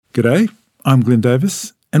G'day, I'm Glenn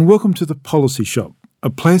Davis, and welcome to The Policy Shop, a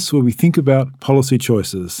place where we think about policy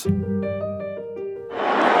choices.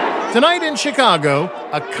 Tonight in Chicago,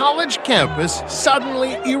 a college campus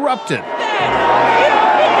suddenly erupted.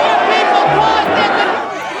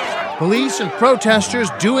 Police and protesters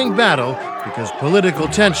doing battle because political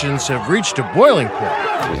tensions have reached a boiling point.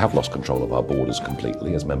 We have lost control of our borders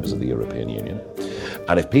completely as members of the European Union.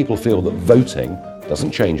 And if people feel that voting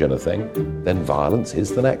doesn't change anything, then violence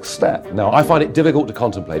is the next step. Now, I find it difficult to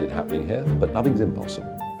contemplate it happening here, but nothing's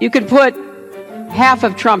impossible. You could put half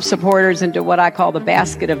of Trump supporters into what I call the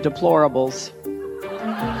basket of deplorables.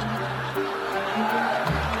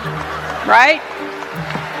 Right?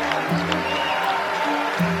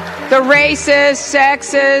 The racist,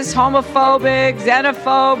 sexist, homophobic,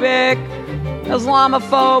 xenophobic,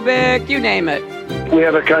 Islamophobic, you name it. We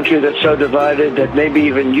have a country that's so divided that maybe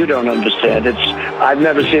even you don't understand. I've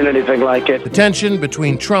never seen anything like it. The tension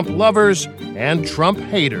between Trump lovers and Trump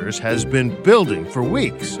haters has been building for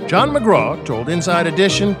weeks. John McGraw told Inside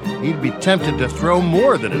Edition he'd be tempted to throw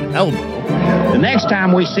more than an elbow. The next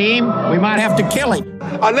time we see him, we might have to kill him.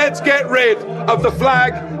 And let's get rid of the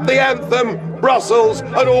flag, the anthem, Brussels,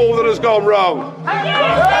 and all that has gone wrong.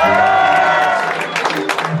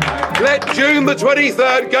 Let June the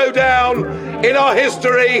 23rd go down in our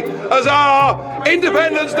history as our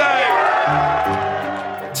Independence Day.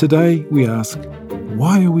 Today we ask,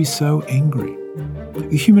 why are we so angry?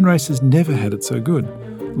 The human race has never had it so good.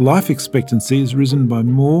 Life expectancy has risen by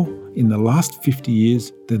more in the last 50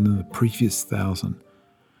 years than in the previous 1,000.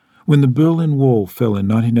 When the Berlin Wall fell in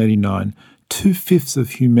 1989, 2/5 of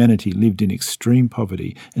humanity lived in extreme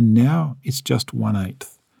poverty, and now it's just 1/8.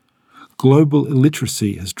 Global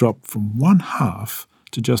illiteracy has dropped from 1/2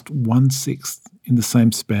 to just 1/6 in the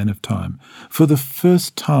same span of time. For the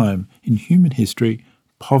first time in human history,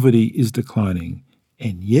 poverty is declining,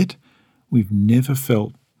 and yet we've never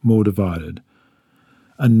felt more divided.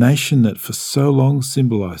 A nation that for so long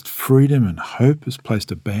symbolised freedom and hope has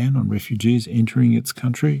placed a ban on refugees entering its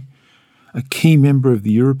country. A key member of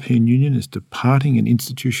the European Union is departing an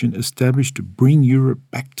institution established to bring Europe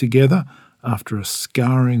back together after a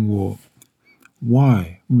scarring war.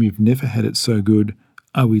 Why, when we've never had it so good,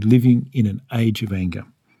 are we living in an age of anger?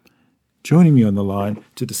 Joining me on the line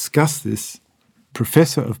to discuss this,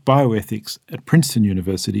 Professor of Bioethics at Princeton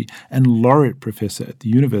University and Laureate Professor at the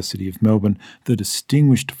University of Melbourne, the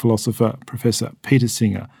distinguished philosopher, Professor Peter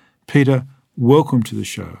Singer. Peter, welcome to the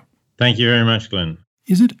show. Thank you very much, Glenn.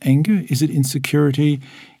 Is it anger? Is it insecurity?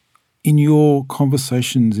 In your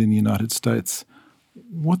conversations in the United States,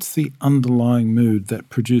 what's the underlying mood that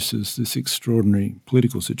produces this extraordinary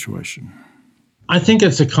political situation? I think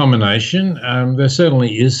it's a combination. There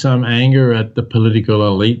certainly is some anger at the political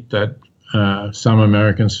elite that some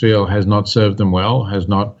Americans feel has not served them well, has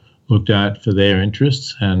not looked out for their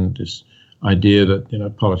interests, and this idea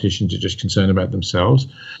that politicians are just concerned about themselves.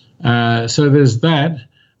 So there's that.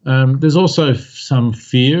 There's also some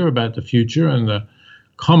fear about the future, and the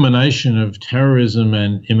combination of terrorism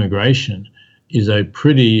and immigration is a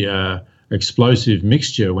pretty explosive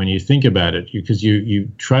mixture when you think about it, because you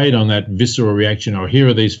trade on that visceral reaction, oh, here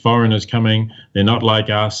are these foreigners coming, they're not like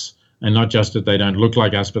us, and not just that they don't look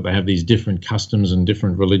like us, but they have these different customs and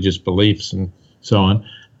different religious beliefs and so on,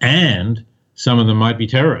 and some of them might be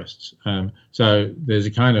terrorists. So there's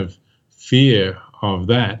a kind of fear of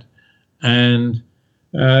that. And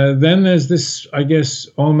then there's this, I guess,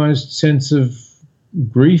 almost sense of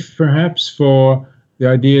grief, perhaps, for the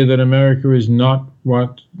idea that America is not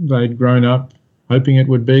what they'd grown up hoping it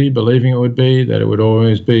would be, believing it would be, that it would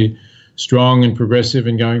always be strong and progressive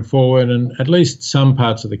and going forward. And at least some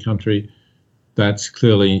parts of the country, that's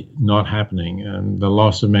clearly not happening. And the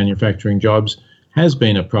loss of manufacturing jobs has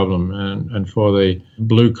been a problem. And for the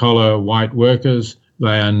blue-collar white workers,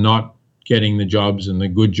 they are not getting the jobs and the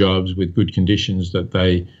good jobs with good conditions that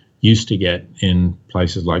they used to get in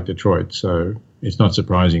places like Detroit. So it's not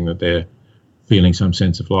surprising that they're feeling some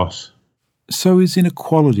sense of loss. So is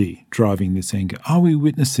inequality driving this anger? Are we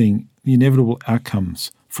witnessing the inevitable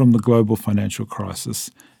outcomes from the global financial crisis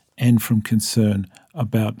and from concern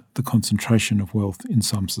about the concentration of wealth in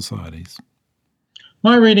some societies?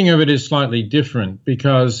 My reading of it is slightly different,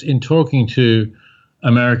 because in talking to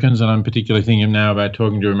Americans, and I'm particularly thinking now about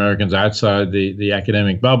talking to Americans outside the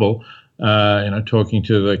academic bubble, talking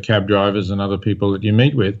to the cab drivers and other people that you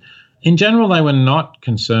meet with, in general, they were not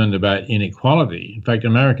concerned about inequality. In fact,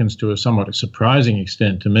 Americans, to a somewhat surprising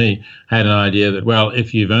extent to me, had an idea that, well,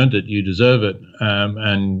 if you've earned it, you deserve it,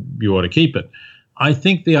 and you ought to keep it. I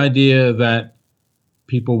think the idea that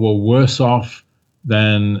people were worse off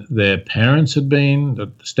than their parents had been,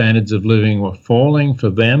 that the standards of living were falling for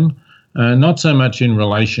them, not so much in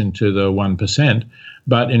relation to the 1%,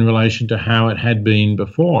 but in relation to how it had been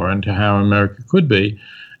before and to how America could be,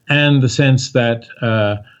 and the sense that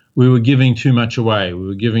we were giving too much away. We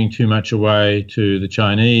were giving too much away to the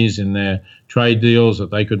Chinese in their trade deals,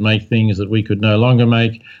 that they could make things that we could no longer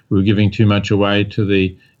make. We were giving too much away to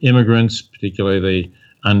the immigrants, particularly the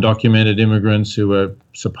undocumented immigrants who were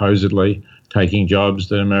supposedly taking jobs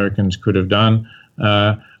that Americans could have done.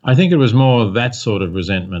 I think it was more that sort of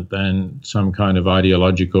resentment than some kind of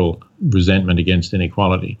ideological resentment against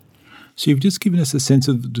inequality. So you've just given us a sense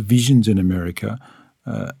of the divisions in America,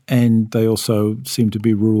 and they also seem to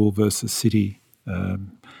be rural versus city,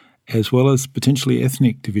 as well as potentially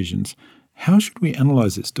ethnic divisions. How should we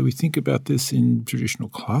analyse this? Do we think about this in traditional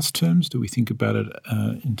class terms? Do we think about it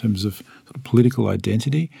in terms of sort of political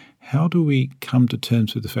identity? How do we come to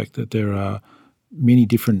terms with the fact that there are many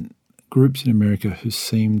different groups in America who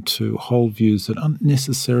seem to hold views that aren't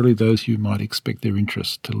necessarily those you might expect their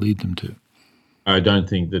interests to lead them to? I don't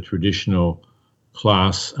think the traditional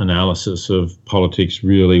class analysis of politics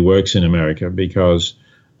really works in America, because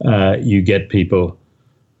you get people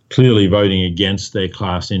clearly voting against their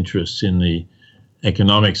class interests in the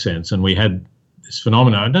economic sense. And we had this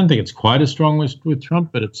phenomenon, I don't think it's quite as strong with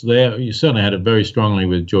Trump, but it's there. You certainly had it very strongly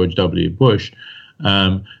with George W. Bush,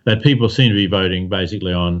 that people seem to be voting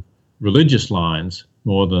basically on religious lines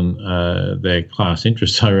more than their class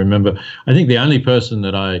interests. I remember, I think the only person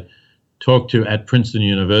that I talked to at Princeton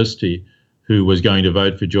University who was going to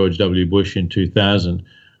vote for George W. Bush in 2000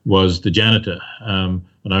 was the janitor.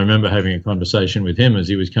 And I remember having a conversation with him as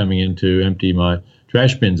he was coming in to empty my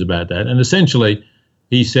trash bins about that. And essentially,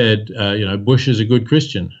 he said, Bush is a good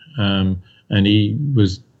Christian, and he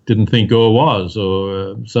didn't think Gore was,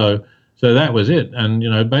 or so that was it.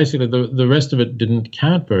 And basically, the rest of it didn't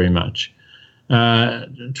count very much.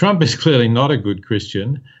 Trump is clearly not a good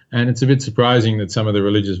Christian, and it's a bit surprising that some of the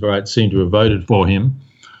religious right seem to have voted for him.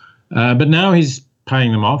 But now he's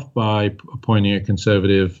paying them off by appointing a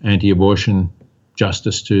conservative anti-abortion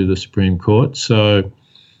justice to the Supreme Court. So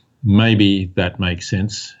maybe that makes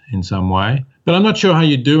sense in some way. But I'm not sure how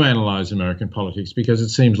you do analyse American politics, because it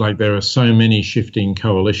seems like there are so many shifting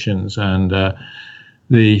coalitions, and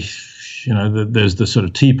there's the sort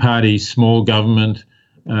of Tea Party, small government,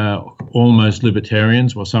 almost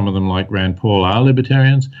libertarians, well, some of them like Rand Paul are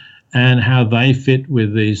libertarians, and how they fit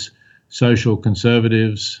with these social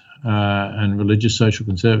conservatives and religious social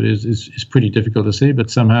conservatives is pretty difficult to see,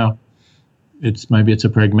 but somehow it's a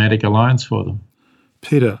pragmatic alliance for them.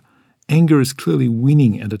 Peter, anger is clearly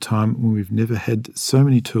winning at a time when we've never had so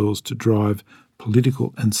many tools to drive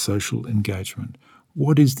political and social engagement.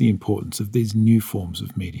 What is the importance of these new forms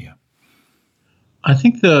of media? I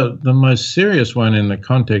think the most serious one in the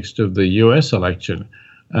context of the US election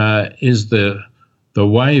is the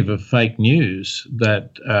wave of fake news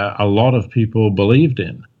that a lot of people believed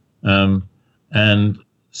in. And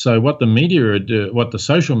so what the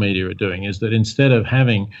social media are doing is that instead of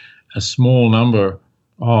having a small number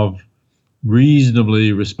of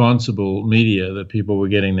reasonably responsible media that people were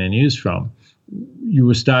getting their news from, you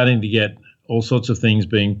were starting to get all sorts of things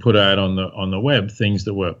being put out on the web, things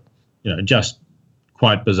that were, just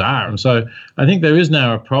quite bizarre. And so I think there is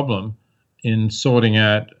now a problem in sorting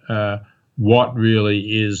out what really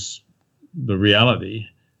is the reality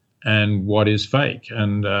and what is fake.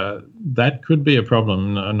 And that could be a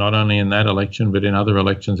problem, not only in that election, but in other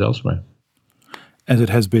elections elsewhere. As it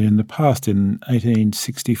has been in the past. In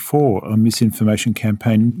 1864, a misinformation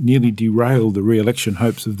campaign nearly derailed the re-election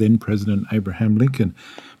hopes of then-President Abraham Lincoln.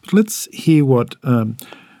 But let's hear what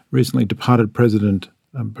recently departed President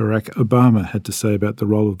Barack Obama had to say about the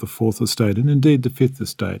role of the Fourth Estate, and indeed the Fifth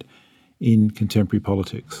Estate, in contemporary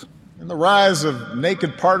politics. In the rise of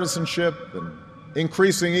naked partisanship and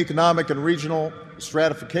increasing economic and regional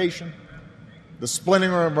stratification, the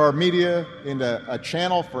splintering of our media into a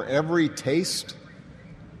channel for every taste,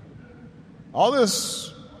 all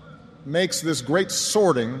this makes this great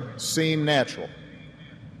sorting seem natural,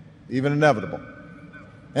 even inevitable.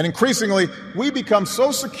 And increasingly, we become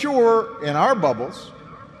so secure in our bubbles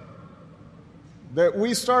that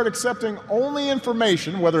we start accepting only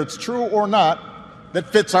information, whether it's true or not, that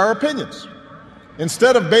fits our opinions,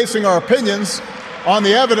 instead of basing our opinions on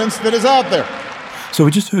the evidence that is out there. So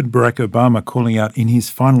we just heard Barack Obama calling out in his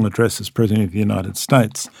final address as President of the United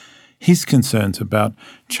States his concerns about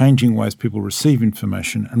changing ways people receive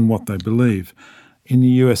information and what they believe. In the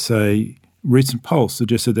USA, recent polls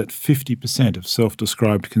suggested that 50% of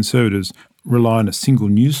self-described conservatives rely on a single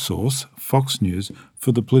news source, Fox News,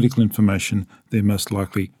 for the political information they're most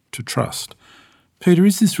likely to trust. Peter,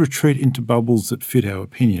 is this retreat into bubbles that fit our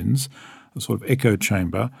opinions, a sort of echo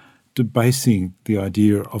chamber, debasing the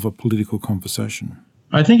idea of a political conversation?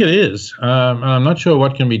 I think it is. And I'm not sure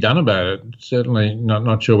what can be done about it. Certainly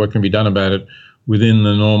not sure what can be done about it within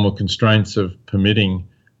the normal constraints of permitting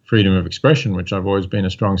freedom of expression, which I've always been a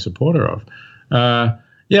strong supporter of.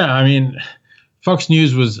 Fox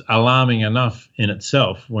News was alarming enough in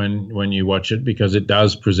itself when you watch it, because it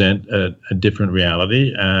does present a different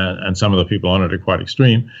reality, and some of the people on it are quite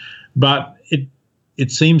extreme. But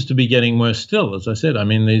it seems to be getting worse still, as I said. I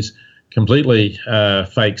mean, these completely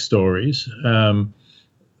fake stories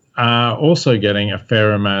are also getting a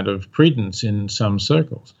fair amount of credence in some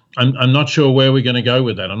circles. I'm not sure where we're going to go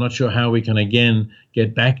with that. I'm not sure how we can again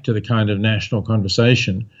get back to the kind of national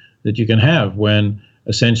conversation that you can have when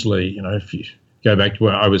essentially, if you go back to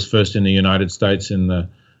where I was first in the United States in the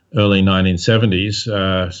early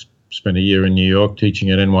 1970s, spent a year in New York teaching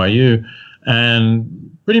at NYU,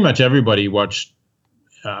 and pretty much everybody watched,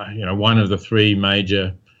 one of the three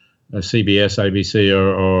major CBS, ABC,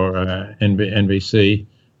 or NBC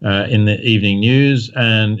in the evening news,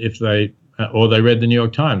 and if they read the New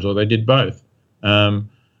York Times, or they did both.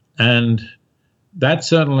 And that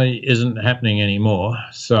certainly isn't happening anymore.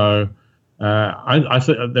 So I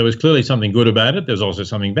thought there was clearly something good about it. There's also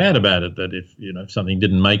something bad about it, that if something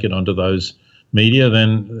didn't make it onto those media,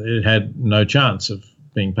 then it had no chance of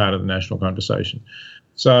being part of the national conversation.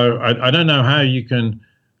 So I don't know how you can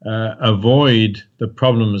avoid the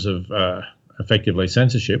problems of effectively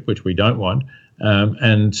censorship, which we don't want,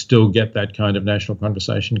 and still get that kind of national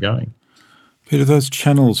conversation going. Peter, those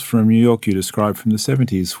channels from New York you described from the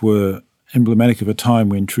 70s were emblematic of a time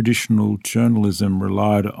when traditional journalism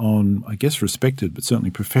relied on, I guess, respected but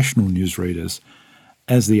certainly professional newsreaders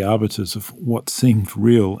as the arbiters of what seemed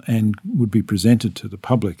real and would be presented to the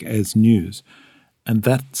public as news. And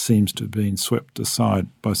that seems to have been swept aside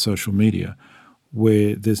by social media,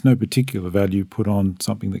 where there's no particular value put on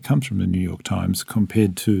something that comes from the New York Times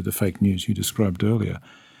compared to the fake news you described earlier.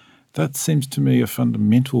 That seems to me a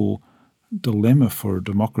fundamental dilemma for a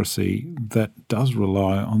democracy that does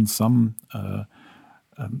rely on some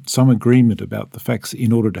agreement about the facts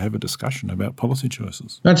in order to have a discussion about policy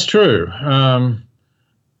choices. That's true.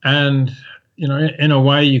 And, in a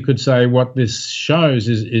way you could say what this shows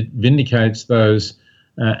is it vindicates those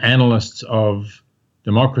analysts of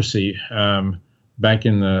democracy back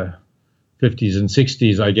in the 50s and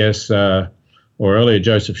 60s, I guess, or earlier.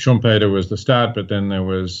 Joseph Schumpeter was the start, but then there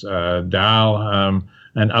was Dahl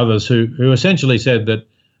and others who essentially said that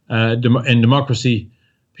in democracy,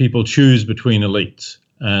 people choose between elites.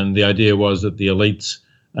 And the idea was that the elites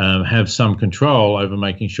have some control over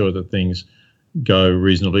making sure that things go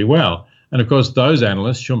reasonably well. And of course, those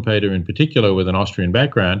analysts, Schumpeter in particular with an Austrian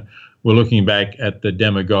background, were looking back at the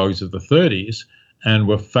demagogues of the 30s and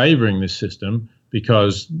were favoring this system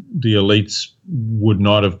because the elites would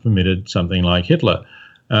not have permitted something like Hitler.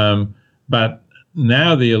 But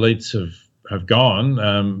now the elites have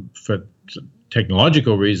gone for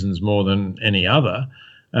technological reasons more than any other.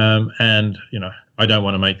 And, I don't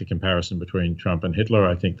want to make the comparison between Trump and Hitler.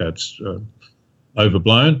 I think that's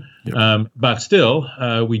overblown. Yep. But still,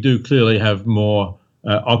 we do clearly have more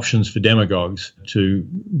options for demagogues to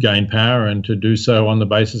gain power and to do so on the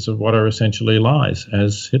basis of what are essentially lies,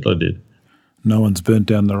 as Hitler did. No one's burnt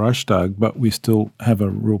down the Reichstag, but we still have a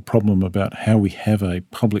real problem about how we have a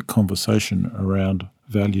public conversation around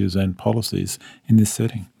values and policies in this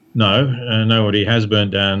setting. No, nobody has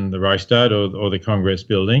burnt down the Reichstag or the Congress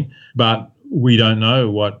building, but we don't know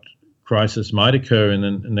what crisis might occur in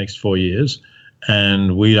the next 4 years,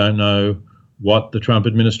 and we don't know what the Trump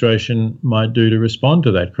administration might do to respond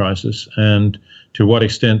to that crisis, and to what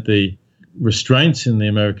extent the restraints in the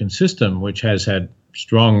American system, which has had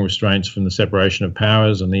strong restraints from the separation of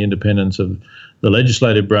powers and the independence of the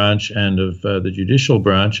legislative branch and of the judicial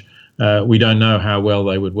branch, we don't know how well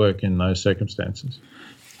they would work in those circumstances.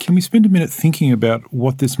 Can we spend a minute thinking about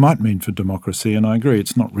what this might mean for democracy? And I agree,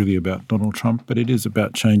 it's not really about Donald Trump, but it is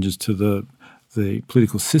about changes to the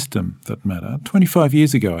political system that matter. 25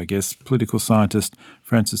 years ago, I guess, political scientist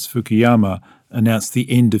Francis Fukuyama announced the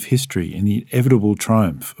end of history and the inevitable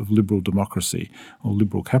triumph of liberal democracy or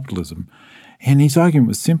liberal capitalism. And his argument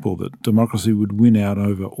was simple, that democracy would win out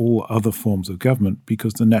over all other forms of government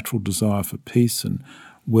because the natural desire for peace and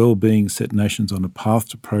well-being set nations on a path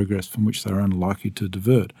to progress from which they are unlikely to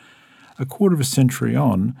divert. A quarter of a century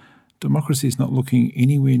on, democracy is not looking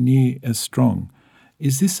anywhere near as strong.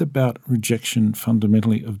 Is this about rejection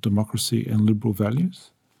fundamentally of democracy and liberal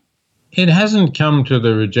values? It hasn't come to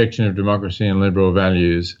the rejection of democracy and liberal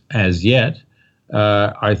values as yet.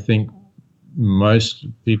 I think most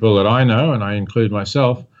people that I know, and I include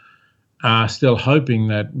myself, are still hoping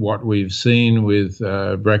that what we've seen with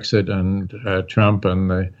Brexit and Trump and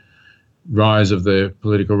the rise of the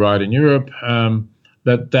political right in Europe,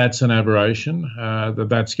 that's an aberration,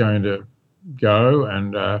 that's going to go,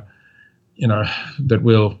 and that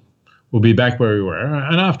we'll be back where we were.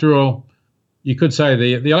 And after all, you could say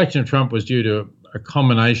the election of Trump was due to a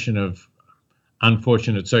combination of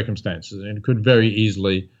unfortunate circumstances, and it could very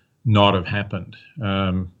easily not have happened.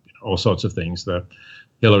 All sorts of things.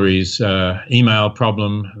 Hillary's email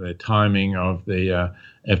problem, the timing of the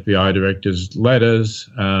FBI director's letters,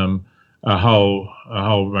 a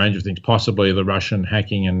whole range of things, possibly the Russian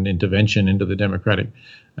hacking and intervention into the Democratic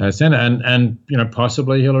Senate, and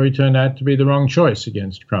possibly Hillary turned out to be the wrong choice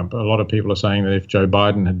against Trump. A lot of people are saying that if Joe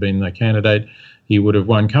Biden had been the candidate, he would have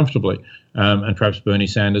won comfortably, and perhaps Bernie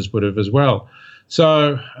Sanders would have as well.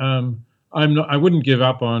 So I wouldn't give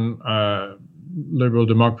up on liberal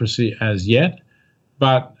democracy as yet,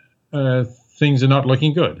 but things are not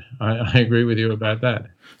looking good. I agree with you about that.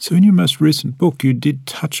 So in your most recent book, you did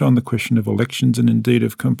touch on the question of elections and indeed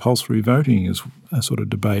of compulsory voting as a sort of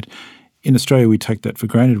debate. In Australia, we take that for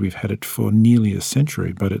granted. We've had it for nearly a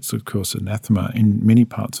century, but it's, of course, anathema in many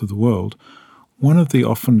parts of the world. One of the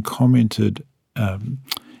often commented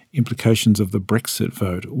implications of the Brexit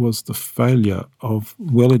vote was the failure of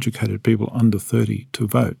well-educated people under 30 to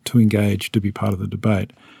vote, to engage, to be part of the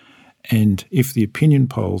debate. And if the opinion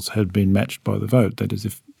polls had been matched by the vote, that is,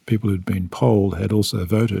 if people who'd been polled had also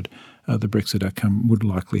voted, the Brexit outcome would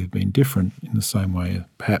likely have been different in the same way,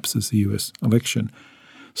 perhaps, as the US election.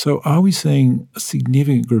 So are we seeing a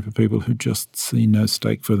significant group of people who just see no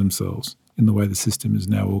stake for themselves in the way the system is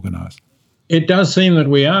now organised? It does seem that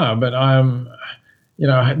we are, but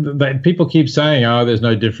people keep saying, there's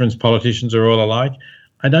no difference, politicians are all alike.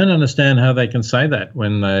 I don't understand how they can say that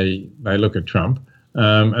when they look at Trump.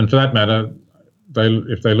 And for that matter,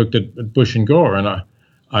 if they looked at Bush and Gore, and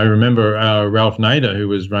I remember Ralph Nader, who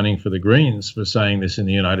was running for the Greens, was saying this in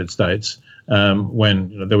the United States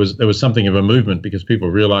when there was something of a movement because people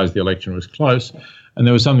realized the election was close, and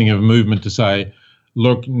there was something of a movement to say,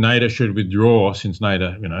 look, Nader should withdraw, since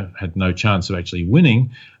Nader had no chance of actually winning.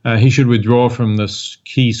 He should withdraw from the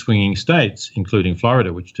key swinging states, including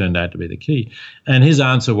Florida, which turned out to be the key. And his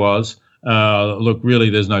answer was, look, really,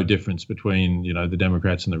 there's no difference between, the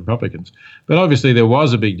Democrats and the Republicans. But obviously there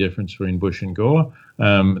was a big difference between Bush and Gore.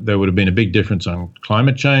 There would have been a big difference on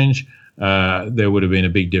climate change. There would have been a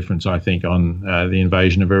big difference, I think, on the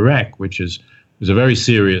invasion of Iraq, which was a very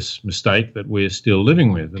serious mistake that we're still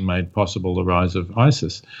living with and made possible the rise of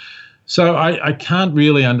ISIS. So I can't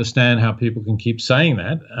really understand how people can keep saying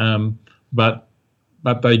that, but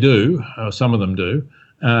they do, or some of them do.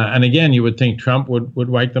 And again, you would think Trump would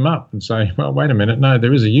wake them up and say, well, wait a minute, no,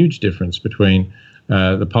 there is a huge difference between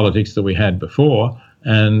the politics that we had before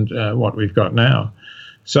and what we've got now.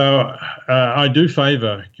 So I do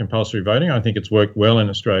favour compulsory voting. I think it's worked well in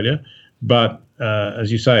Australia, but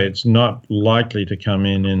as you say, it's not likely to come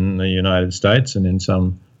in the United States and in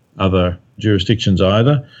some other jurisdictions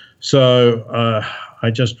either. So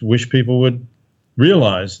I just wish people would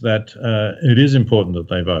realise that it is important that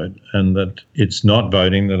they vote, and that it's not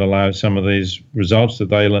voting that allows some of these results that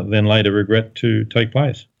they then later regret to take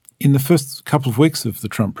place. In the first couple of weeks of the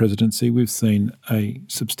Trump presidency, we've seen a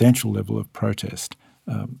substantial level of protest,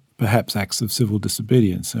 perhaps acts of civil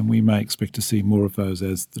disobedience, and we may expect to see more of those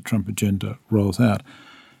as the Trump agenda rolls out.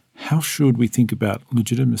 How should we think about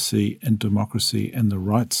legitimacy and democracy and the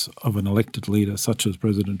rights of an elected leader such as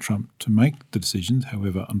President Trump to make the decisions,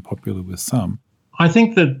 however unpopular with some? I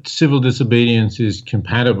think that civil disobedience is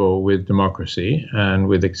compatible with democracy and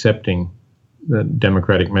with accepting the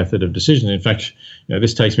democratic method of decision. In fact,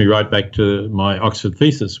 this takes me right back to my Oxford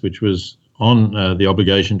thesis, which was on the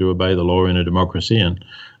obligation to obey the law in a democracy, and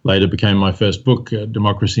later became my first book,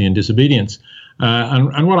 Democracy and Disobedience.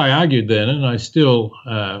 And what I argued then, and I still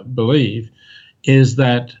believe, is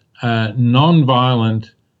that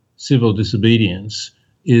non-violent civil disobedience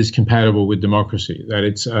is compatible with democracy, that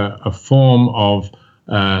it's a form of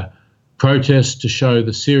protest to show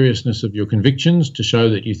the seriousness of your convictions, to show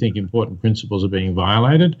that you think important principles are being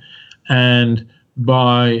violated. And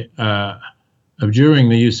by abjuring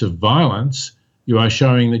the use of violence, you are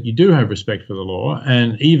showing that you do have respect for the law,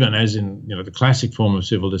 and even as in the classic form of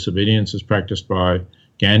civil disobedience as practiced by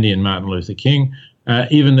Gandhi and Martin Luther King,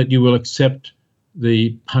 even that you will accept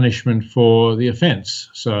the punishment for the offence,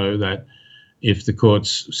 so that if the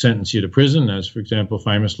courts sentence you to prison, as for example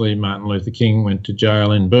famously Martin Luther King went to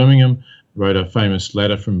jail in Birmingham, wrote a famous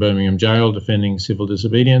letter from Birmingham jail defending civil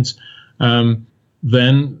disobedience,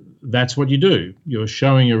 then that's what you do. You're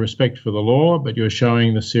showing your respect for the law, but you're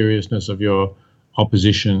showing the seriousness of your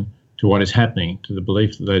opposition to what is happening, to the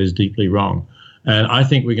belief that that is deeply wrong. And I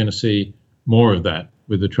think we're going to see more of that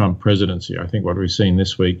with the Trump presidency. I think what we've seen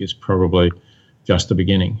this week is probably just the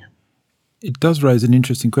beginning. It does raise an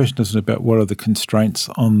interesting question, doesn't it, about what are the constraints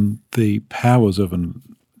on the powers of a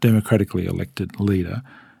democratically elected leader.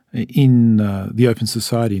 In The Open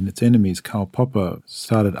Society and Its Enemies, Karl Popper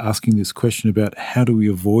started asking this question about how do we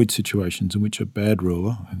avoid situations in which a bad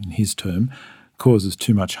ruler, in his term, causes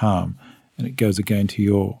too much harm. And it goes again to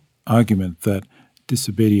your argument that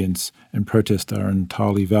disobedience and protest are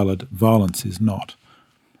entirely valid, violence is not.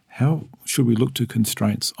 How should we look to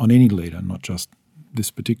constraints on any leader, not just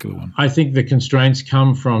this particular one? I think the constraints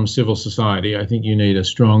come from civil society. I think you need a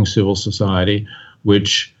strong civil society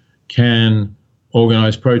which can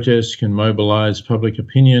organise protests, can mobilise public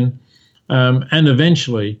opinion, and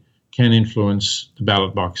eventually can influence the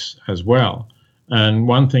ballot box as well. And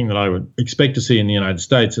one thing that I would expect to see in the United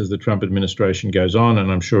States as the Trump administration goes on,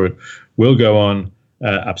 and I'm sure it will go on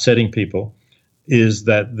upsetting people, is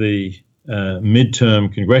that the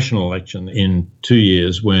midterm congressional election in 2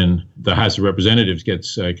 years, when the House of Representatives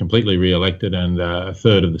gets completely re-elected and a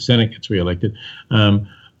third of the Senate gets re-elected,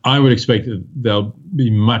 I would expect that there'll be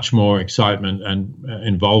much more excitement and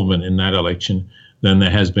involvement in that election than there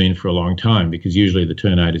has been for a long time, because usually the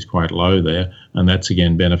turnout is quite low there, and that's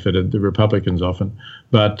again benefited the Republicans often.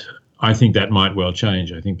 But I think that might well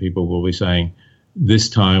change. I think people will be saying, this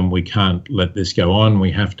time we can't let this go on.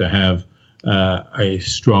 We have to have a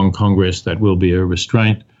strong Congress that will be a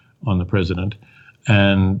restraint on the president.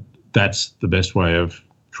 And that's the best way of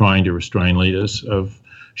trying to restrain leaders, of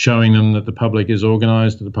showing them that the public is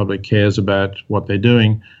organised, that the public cares about what they're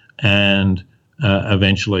doing, and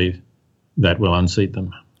eventually that will unseat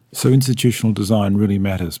them. So institutional design really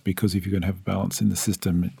matters, because if you're going to have balance in the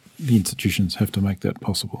system, the institutions have to make that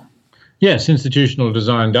possible. Yes, institutional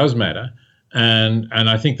design does matter. And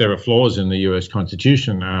I think there are flaws in the US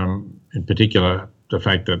Constitution, in particular the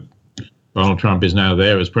fact that Donald Trump is now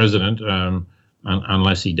there as president.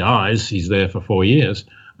 Unless he dies, he's there for 4 years,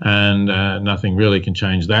 and nothing really can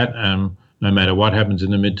change that. No matter what happens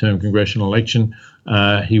in the midterm congressional election,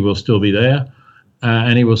 he will still be there,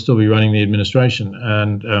 and he will still be running the administration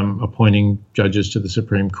and appointing judges to the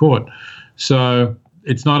Supreme Court. So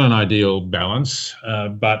it's not an ideal balance,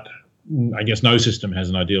 but I guess no system has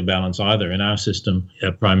an ideal balance either. In our system,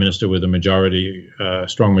 a prime minister with a majority,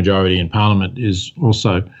 strong majority in parliament, is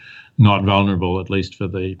also not vulnerable, at least for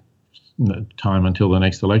the time until the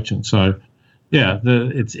next election. So, yeah,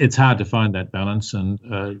 it's hard to find that balance, and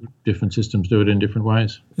different systems do it in different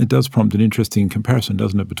ways. It does prompt an interesting comparison,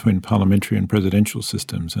 doesn't it, between parliamentary and presidential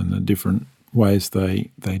systems and the different ways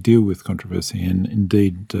they deal with controversy and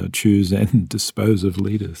indeed choose and dispose of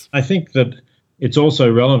leaders. I think that it's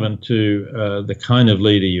also relevant to the kind of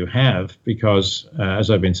leader you have, because, as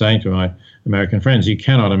I've been saying to my American friends, you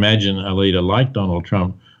cannot imagine a leader like Donald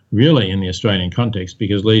Trump really in the Australian context,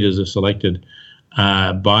 because leaders are selected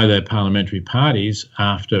by their parliamentary parties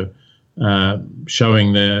after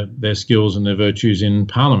showing their skills and their virtues in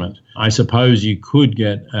Parliament. I suppose you could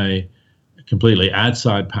get a completely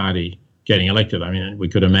outside party getting elected. I mean, we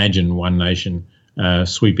could imagine One Nation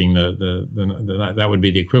sweeping that would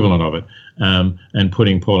be the equivalent of it, and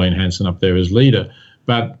putting Pauline Hanson up there as leader.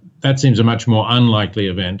 But that seems a much more unlikely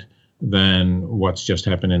event than what's just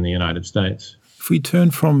happened in the United States. If we turn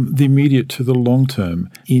from the immediate to the long term,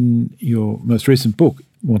 in your most recent book,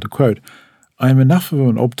 I want to quote, "I am enough of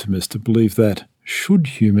an optimist to believe that, should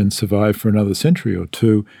humans survive for another century or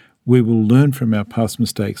two, we will learn from our past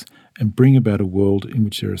mistakes and bring about a world in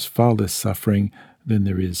which there is far less suffering than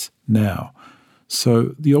there is now."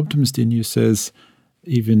 So the optimist in you says,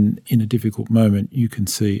 even in a difficult moment, you can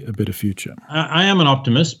see a better future. I am an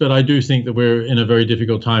optimist, but I do think that we're in a very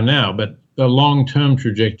difficult time now. But the long-term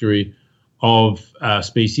trajectory of our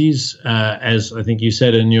species, as I think you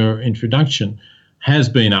said in your introduction, has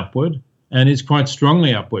been upward, and is quite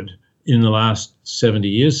strongly upward in the last 70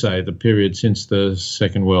 years, say, the period since the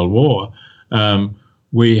Second World War.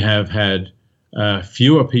 We have had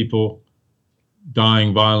fewer people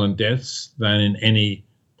dying violent deaths than in any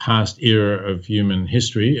past era of human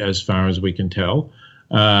history, as far as we can tell.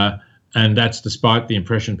 And that's despite the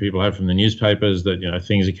impression people have from the newspapers that,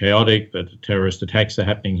 things are chaotic, that terrorist attacks are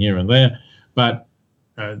happening here and there. But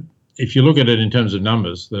if you look at it in terms of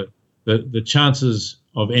numbers, the chances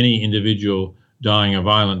of any individual dying a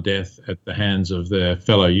violent death at the hands of their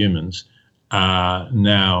fellow humans are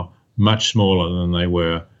now much smaller than they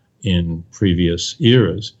were in previous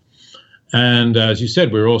eras. And as you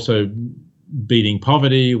said, we're also beating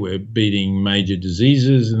poverty, we're beating major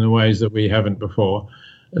diseases in the ways that we haven't before.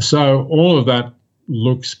 So all of that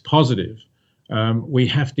looks positive. We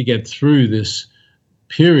have to get through this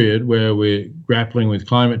period where we're grappling with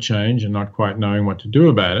climate change and not quite knowing what to do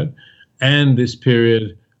about it, and this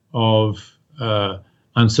period of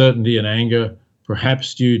uncertainty and anger,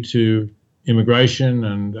 perhaps due to immigration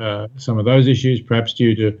and some of those issues, perhaps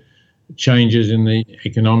due to changes in the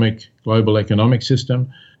global economic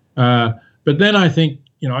system. But then I think,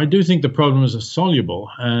 I do think the problems are soluble,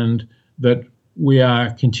 and that we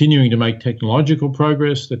are continuing to make technological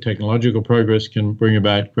progress. The technological progress can bring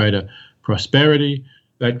about greater prosperity.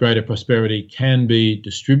 That greater prosperity can be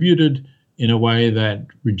distributed in a way that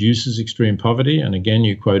reduces extreme poverty. And again,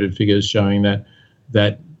 you quoted figures showing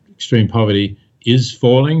that extreme poverty is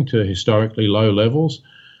falling to historically low levels.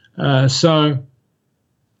 So,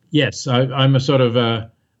 yes, I'm a sort of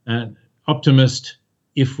an optimist.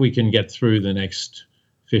 If we can get through the next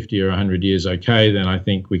 50 or 100 years okay, then I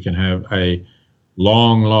think we can have a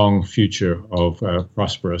long, long future of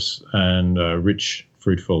prosperous and rich,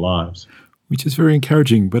 fruitful lives. Which is very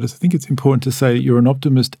encouraging, but I think it's important to say you're an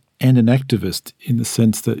optimist and an activist in the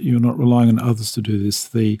sense that you're not relying on others to do this.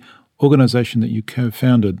 The organisation that you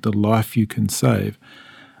co-founded, The Life You Can Save,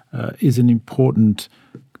 is an important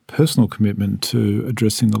personal commitment to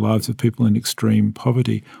addressing the lives of people in extreme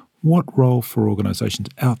poverty. What role for organisations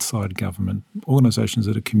outside government, organisations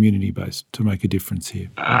that are community-based, to make a difference here?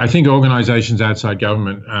 I think organisations outside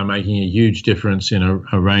government are making a huge difference in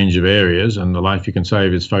a range of areas, and The Life You Can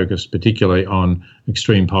Save is focused particularly on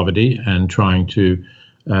extreme poverty and trying to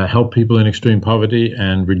help people in extreme poverty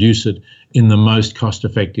and reduce it in the most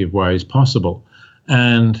cost-effective ways possible.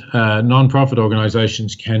 And non-profit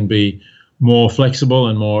organisations can be more flexible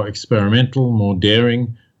and more experimental, more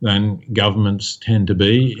daring than governments tend to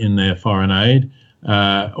be in their foreign aid,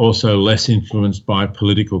 also less influenced by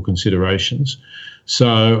political considerations.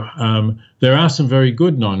 So there are some very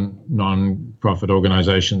good non-profit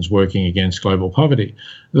organisations working against global poverty.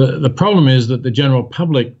 The problem is that the general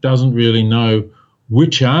public doesn't really know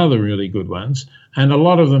which are the really good ones, and a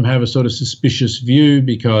lot of them have a sort of suspicious view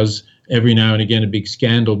because every now and again a big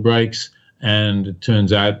scandal breaks, and it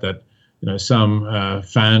turns out that some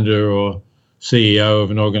founder or CEO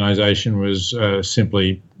of an organisation was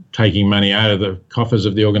simply taking money out of the coffers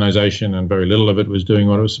of the organisation, and very little of it was doing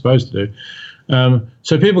what it was supposed to do.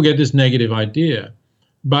 So people get this negative idea.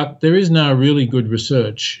 But there is now really good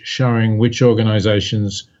research showing which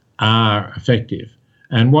organisations are effective.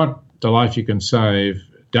 And what The Life You Can Save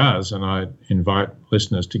does, and I invite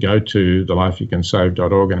listeners to go to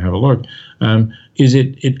thelifeyoucansave.org and have a look, is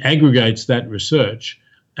it aggregates that research,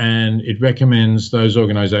 and it recommends those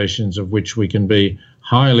organisations of which we can be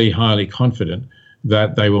highly, highly confident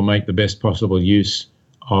that they will make the best possible use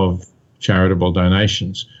of charitable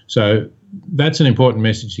donations. So that's an important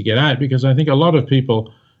message to get out, because I think a lot of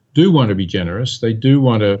people do want to be generous. They do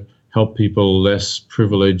want to help people less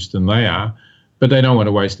privileged than they are, but they don't want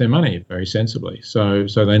to waste their money very sensibly. So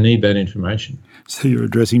they need that information. So you're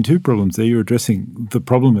addressing two problems there. You're addressing the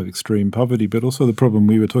problem of extreme poverty, but also the problem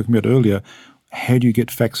we were talking about earlier. How do you get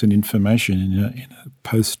facts and information in a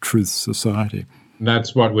post-truth society?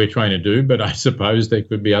 That's what we're trying to do, but I suppose there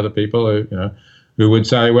could be other people who would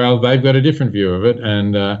say, well, they've got a different view of it,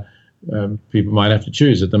 and people might have to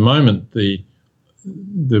choose. At the moment, the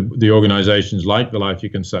organisations like The Life You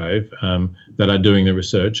Can Save that are doing the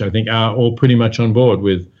research, I think, are all pretty much on board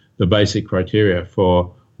with the basic criteria for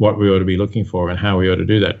what we ought to be looking for and how we ought to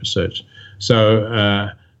do that research. So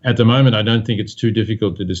at the moment, I don't think it's too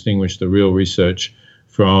difficult to distinguish the real research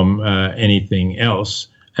from anything else,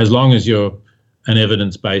 as long as you're an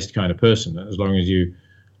evidence-based kind of person, as long as you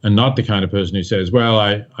are not the kind of person who says, well,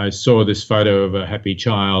 I saw this photo of a happy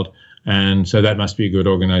child, and so that must be a good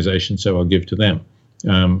organisation, so I'll give to them.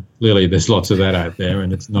 Clearly, there's lots of that out there,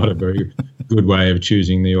 and it's not a very good way of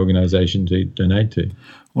choosing the organisation to donate to.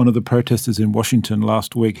 One of the protesters in Washington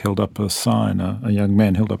last week held up a sign, a young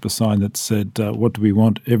man held up a sign that said, what do we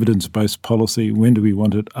want? Evidence-based policy. When do we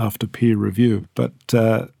want it? After peer review. But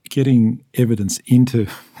getting evidence into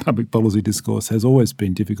public policy discourse has always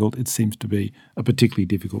been difficult. It seems to be a particularly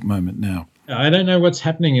difficult moment now. I don't know what's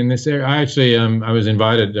happening in this area. I actually I was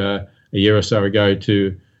invited a year or so ago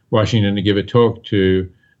to Washington to give a talk to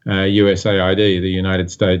USAID, the United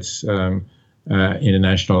States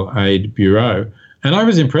International Aid Bureau. And I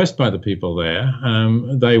was impressed by the people there.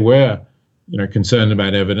 They were, concerned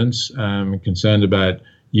about evidence, concerned about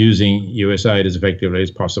using USAID as effectively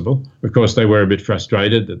as possible. Of course, they were a bit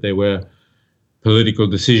frustrated that there were political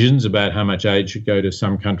decisions about how much aid should go to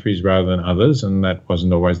some countries rather than others, and that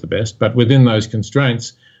wasn't always the best. But within those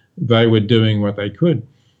constraints, they were doing what they could.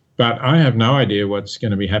 But I have no idea what's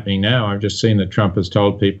going to be happening now. I've just seen that Trump has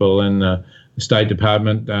told people in the State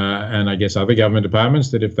Department and I guess other government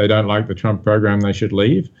departments that if they don't like the Trump program, they should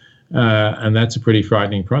leave. And that's a pretty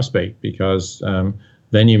frightening prospect because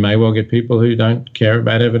then you may well get people who don't care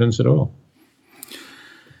about evidence at all.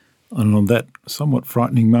 And on that somewhat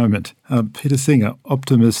frightening moment, Peter Singer,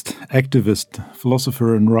 optimist, activist,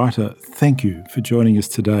 philosopher and writer, thank you for joining us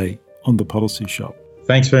today on The Policy Shop.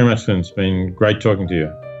 Thanks very much, Lynn. It's been great talking to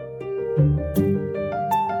you.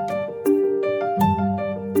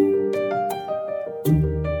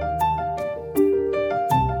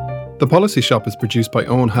 The Policy Shop is produced by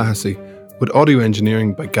Owen Hahessy, with audio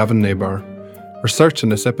engineering by Gavin Nabar. Research in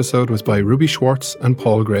this episode was by Ruby Schwartz and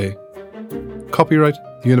Paul Gray. Copyright,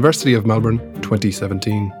 the University of Melbourne,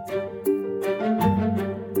 2017.